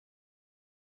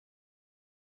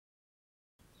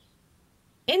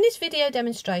In this video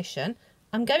demonstration,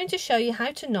 I'm going to show you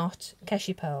how to knot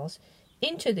Keshi pearls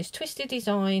into this twisted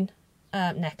design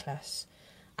necklace,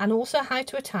 and also how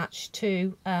to attach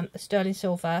to a sterling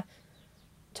silver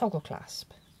toggle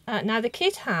clasp. Now the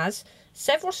kit has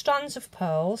several strands of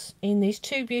pearls in these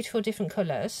two beautiful different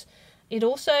colours. It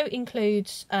also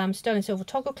includes sterling silver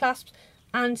toggle clasps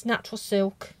and natural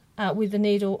silk with the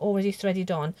needle already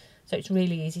threaded on, so it's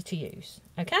really easy to use.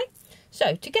 Okay,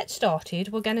 so to get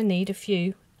started, we're going to need a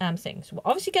few things. We're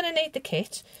obviously going to need the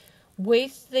kit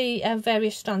with the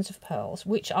various strands of pearls,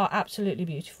 which are absolutely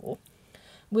beautiful.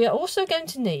 We are also going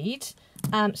to need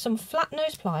some flat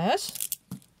nose pliers,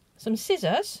 some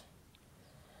scissors,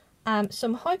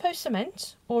 some hypo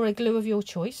cement or a glue of your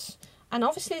choice, and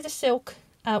obviously the silk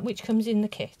which comes in the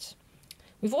kit.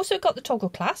 We've also got the toggle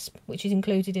clasp, which is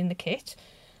included in the kit,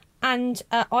 and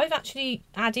I've actually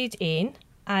added in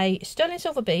a sterling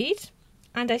silver bead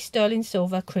and a sterling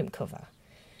silver crimp cover.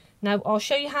 Now I'll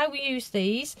show you how we use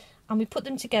these, and we put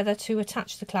them together to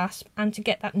attach the clasp and to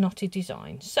get that knotted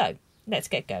design. So let's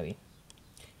get going.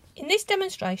 In this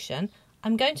demonstration,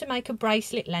 I'm going to make a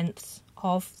bracelet length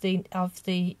of the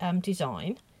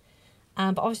design,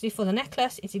 but obviously for the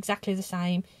necklace it's exactly the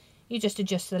same. You just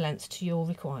adjust the length to your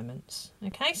requirements.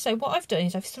 Okay, so what I've done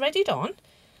is I've threaded on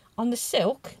the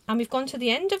silk, and we've gone to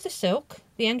the end of the silk,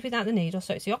 the end without the needle,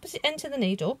 so it's the opposite end to the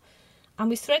needle, and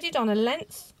we've threaded on a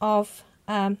length of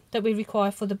that we require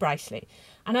for the bracelet.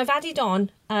 And I've added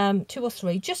on 2 or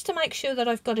 3 just to make sure that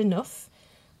I've got enough,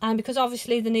 because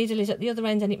obviously the needle is at the other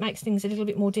end and it makes things a little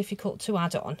bit more difficult to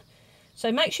add on.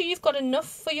 So make sure you've got enough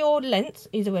for your length,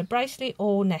 either a bracelet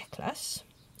or necklace.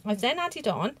 I've then added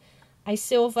on a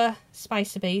silver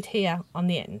spacer bead here on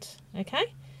the end.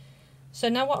 Okay, so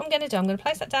now what I'm going to do, I'm going to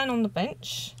place that down on the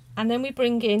bench, and then we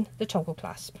bring in the toggle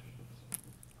clasp.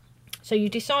 So you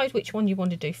decide which one you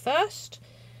want to do first,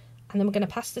 and then we're going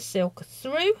to pass the silk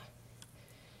through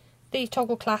the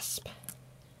toggle clasp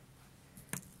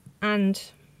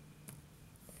and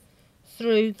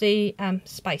through the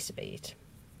spacer bead.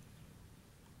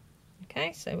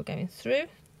 Okay, so we're going through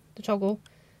the toggle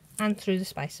and through the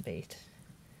spacer bead.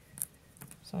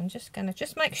 So I'm just going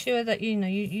to make sure that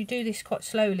you do this quite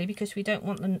slowly, because we don't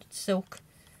want the silk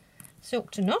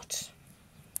to knot.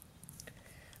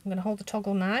 I'm going to hold the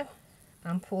toggle now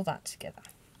and pull that together.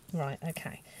 Right,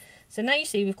 okay. So now you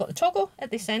see we've got the toggle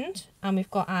at this end and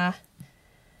we've got our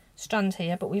strand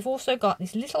here, but we've also got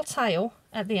this little tail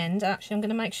at the end. Actually, I'm going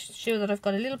to make sure that I've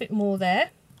got a little bit more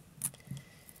there,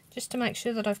 just to make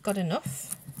sure that I've got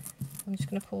enough. I'm just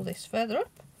going to pull this further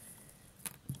up,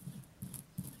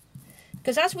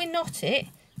 because as we knot it,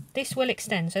 this will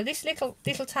extend. So this little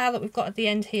tail that we've got at the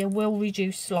end here will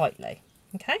reduce slightly.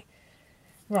 Okay,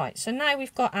 right, so now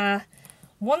we've got our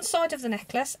one side of the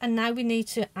necklace, and now we need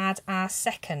to add our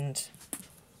second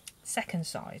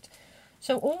side.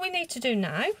 So all we need to do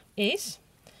now is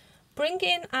bring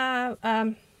in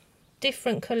our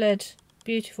different coloured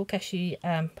beautiful Keshi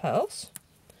pearls.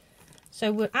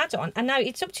 So we'll add on, and now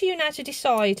it's up to you now to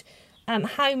decide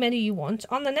how many you want.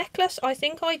 On the necklace, I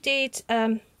think I did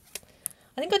 9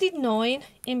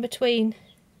 in between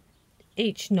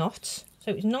each knot,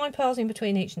 so it was 9 pearls in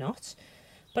between each knot,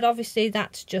 but obviously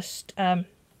that's just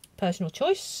personal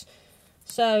choice.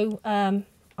 So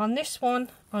on this one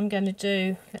I'm going to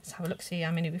do, let's have a look, see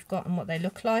how many we've got and what they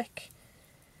look like.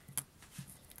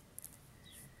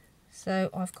 So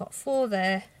I've got 4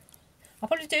 there. I'll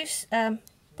probably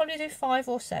do 5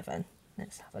 or 7.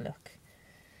 Let's have a look.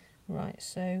 Right,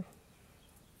 so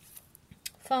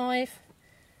 5,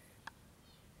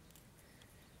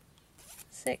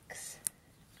 6,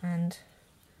 and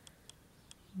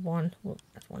 1. Well,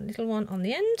 that's one little one on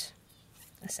the end.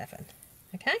 A 7.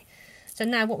 Okay, so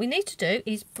now what we need to do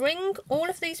is bring all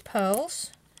of these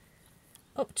pearls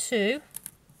up to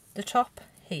the top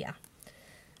here.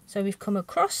 So we've come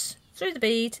across through the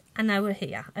bead, and now we're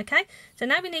here. Okay, so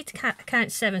now we need to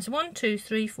count 7. So 1, 2,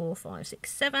 3, 4, 5,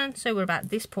 6, 7. So we're about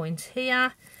this point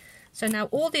here. So now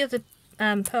all the other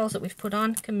pearls that we've put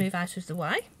on can move out of the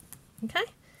way. Okay,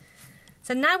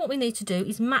 so now what we need to do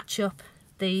is match up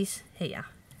these here.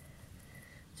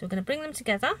 So we're going to bring them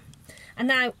together, and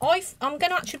now I'm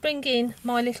going to actually bring in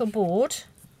my little board.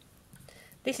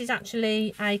 This is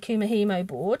actually a Kumihimo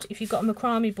board. If you've got a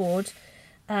macrame board,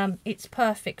 it's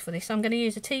perfect for this. So I'm going to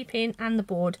use a T-pin and the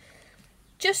board,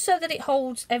 just so that it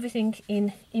holds everything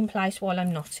in place while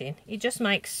I'm knotting. It just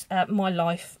makes my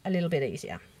life a little bit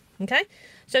easier. Okay,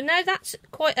 so now that's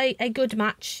quite a good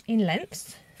match in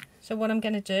length. So what I'm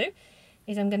going to do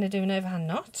is I'm going to do an overhand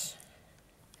knot.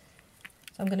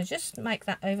 So I'm going to just make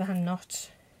that overhand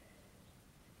knot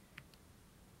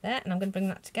there, and I'm going to bring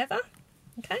that together.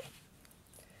 Okay,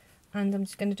 and I'm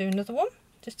just going to do another one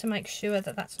just to make sure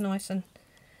that that's nice, and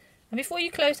before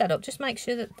you close that up, just make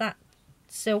sure that that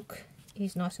silk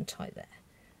is nice and tight there.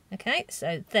 Okay,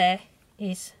 so there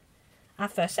is our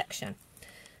first section.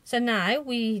 So now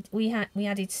we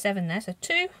added 7 there, so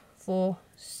 2, 4,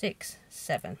 6,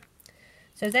 7.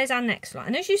 So there's our next line,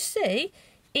 and as you see,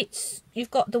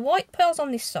 you've got the white pearls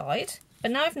on this side,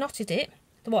 but now I've knotted it,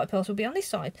 the white pearls will be on this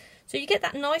side, so you get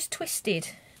that nice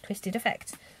twisted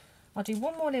effect. I'll do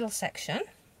one more little section,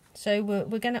 so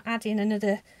we're going to add in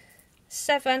another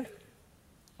 7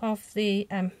 of the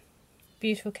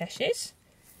beautiful Keshis.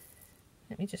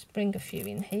 Let me just bring a few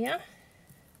in here.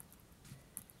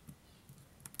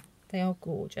 They are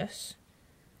gorgeous.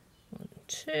 1,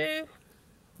 2.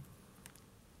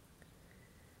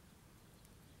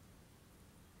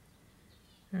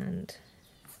 And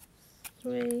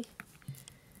 3.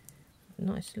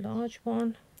 Nice large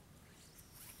one.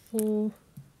 4.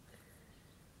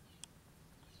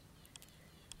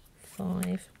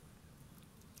 5.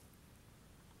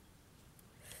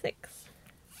 6.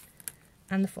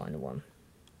 And the final one.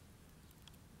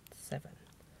 7.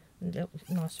 And a little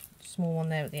nice small one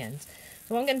there at the end.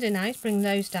 So what I'm going to do now is bring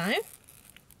those down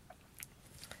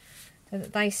so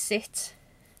that they sit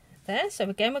there. So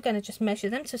again, we're going to just measure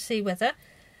them to see whether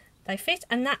they fit,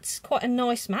 and that's quite a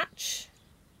nice match.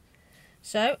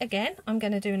 So again, I'm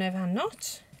going to do an overhand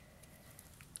knot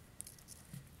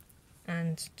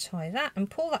and tie that and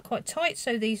pull that quite tight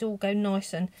so these all go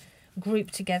nice and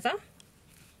grouped together.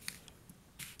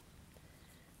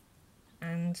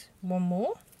 And one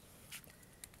more.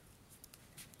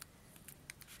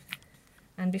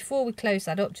 And before we close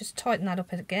that up, just tighten that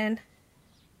up again.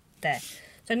 There.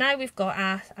 So now we've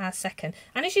got our second.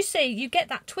 And as you see, you get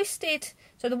that twisted.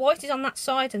 So the white is on that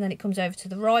side and then it comes over to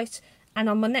the right. And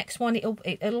on my next one,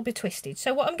 it'll be twisted.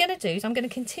 So what I'm going to do is I'm going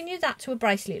to continue that to a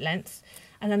bracelet length.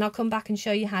 And then I'll come back and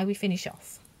show you how we finish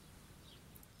off.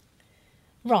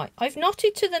 Right, I've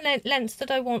knotted to the length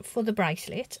that I want for the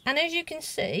bracelet. And as you can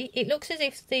see, it looks as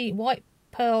if the white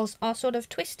pearls are sort of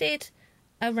twisted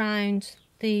around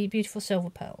the beautiful silver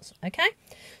pearls. Okay,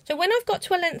 so when I've got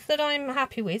to a length that I'm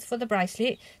happy with for the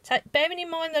bracelet, bearing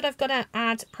in mind that I've got to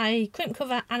add a crimp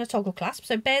cover and a toggle clasp,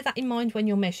 so bear that in mind when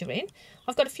you're measuring.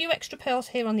 I've got a few extra pearls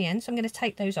here on the end, so I'm going to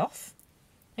take those off.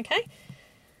 Okay,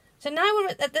 so now we're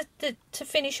at the to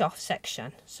finish off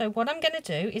section. So what I'm going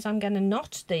to do is I'm going to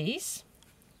knot this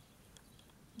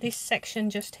section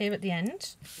just here at the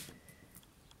end,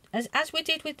 as we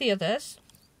did with the others.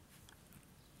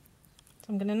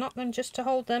 I'm going to knot them just to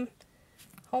hold them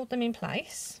in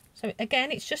place. So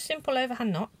again, it's just simple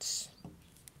overhand knots.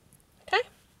 Okay.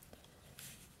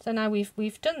 So now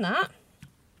we've done that.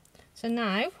 So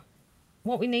now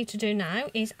what we need to do now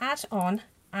is add on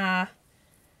our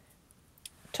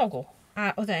toggle,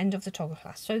 our other end of the toggle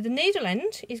clasp. So the needle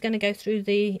end is going to go through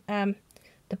the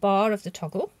bar of the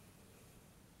toggle.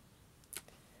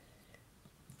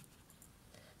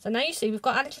 So now you see we've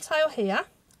got our little tail here.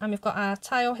 And we've got our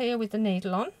tail here with the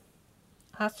needle on,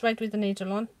 our thread with the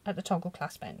needle on at the toggle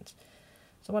clasp end.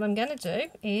 So what I'm going to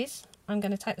do is I'm going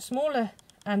to take the smaller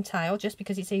tail just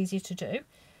because it's easier to do,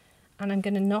 and I'm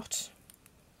going to knot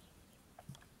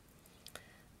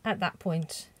at that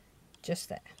point just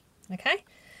there. Okay,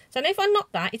 so now if I knot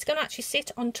that, it's going to actually sit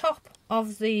on top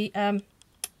of the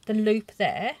loop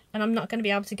there, and I'm not going to be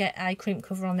able to get a crimp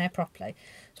cover on there properly.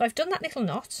 So I've done that little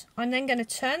knot. I'm then going to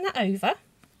turn that over.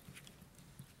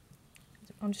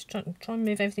 I'm just trying to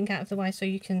move everything out of the way so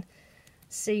you can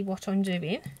see what I'm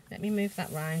doing. Let me move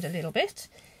that round a little bit.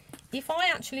 If I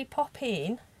actually pop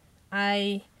in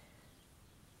a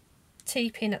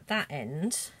T-pin at that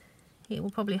end, it will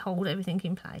probably hold everything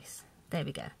in place. There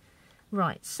we go.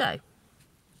 Right, so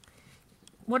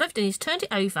what I've done is turned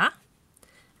it over,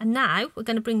 and now we're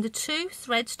going to bring the 2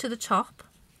 threads to the top,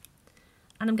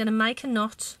 and I'm going to make a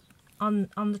knot on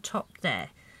the top there.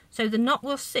 So the knot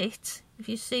will sit, if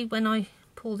you see when I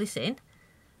pull this in,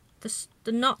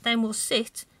 the knot then will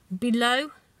sit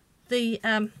below the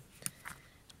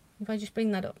if I just bring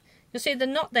that up, you'll see the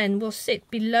knot then will sit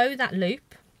below that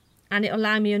loop, and it'll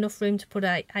allow me enough room to put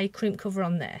a crimp cover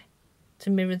on there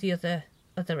to mirror the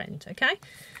other end. Okay,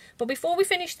 but before we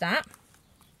finish that,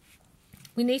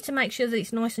 we need to make sure that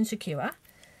it's nice and secure.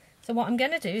 So what I'm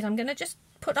going to do is I'm going to just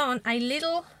put on a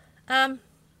little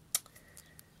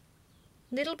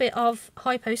bit of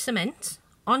hypo cement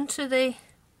onto the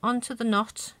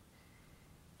knot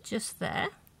just there.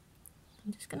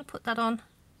 I'm just going to put that on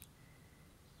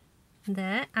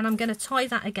there, and I'm going to tie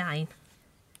that again.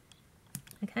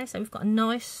 Okay, so we've got a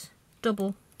nice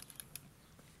double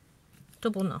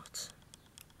knot.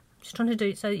 Just trying to do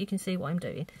it so that you can see what I'm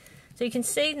doing. So you can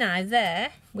see now there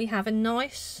we have a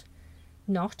nice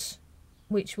knot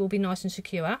which will be nice and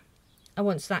secure, and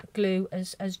once that glue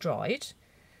has dried.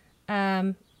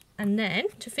 And then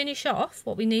to finish off,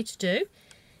 what we need to do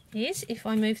is, if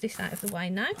I move this out of the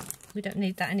way now, we don't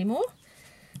need that anymore.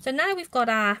 So now we've got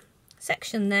our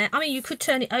section there. I mean, you could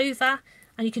turn it over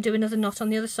and you could do another knot on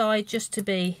the other side just to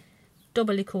be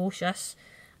doubly cautious.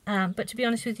 But to be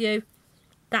honest with you,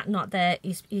 that knot there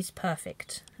is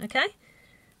perfect. Okay,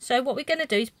 so what we're going to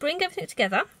do is bring everything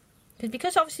together,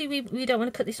 because obviously we don't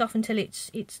want to cut this off until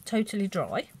it's totally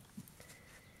dry.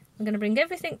 I'm going to bring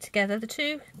everything together, the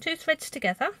two threads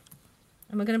together,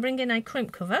 and we're going to bring in a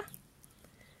crimp cover.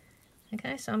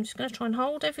 Okay, so I'm just going to try and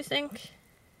hold everything.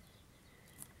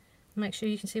 Make sure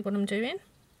you can see what I'm doing.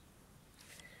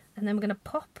 And then we're going to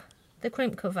pop the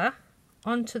crimp cover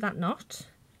onto that knot.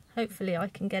 Hopefully I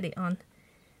can get it on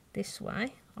this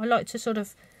way. I like to sort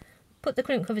of put the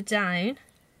crimp cover down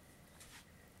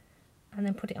and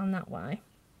then put it on that way.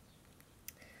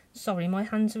 Sorry, my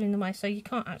hands are in the way, so you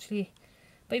can't actually,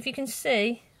 but if you can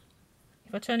see,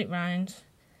 if I turn it round,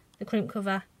 the crimp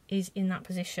cover is in that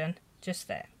position just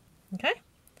there. Okay,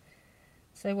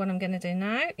 so what I'm going to do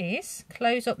now is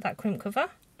close up that crimp cover,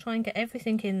 try and get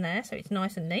everything in there so it's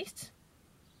nice and neat.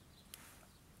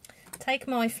 Take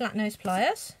my flat nose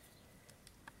pliers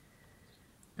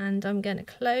and I'm going to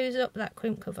close up that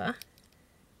crimp cover.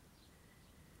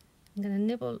 I'm going to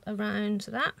nibble around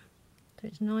that so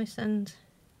it's nice and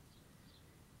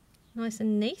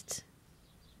neat.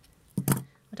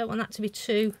 I don't want that to be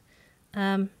too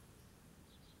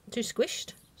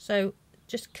squished, so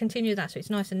just continue that so it's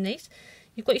nice and neat.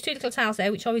 You've got your two little tails there,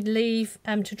 which I would leave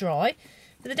to dry.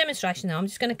 For the demonstration now, I'm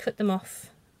just going to cut them off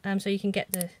so you can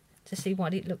get to see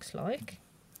what it looks like.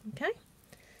 Okay,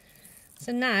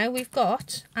 so now we've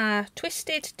got our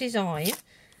twisted design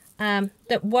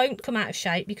that won't come out of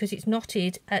shape because it's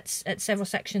knotted at several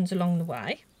sections along the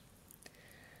way,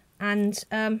 and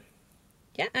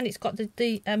yeah, and it's got the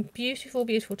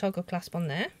beautiful toggle clasp on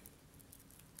there.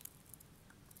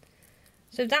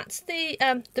 So that's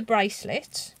the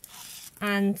bracelet,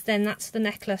 and then that's the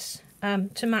necklace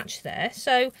to match there.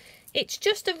 So it's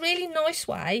just a really nice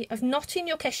way of knotting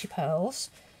your Keshi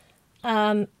pearls,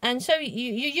 and so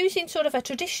you're using sort of a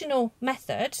traditional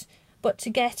method, but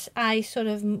to get a sort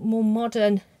of more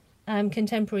modern,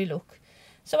 contemporary look.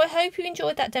 So I hope you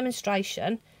enjoyed that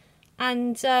demonstration,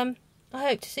 and I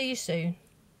hope to see you soon.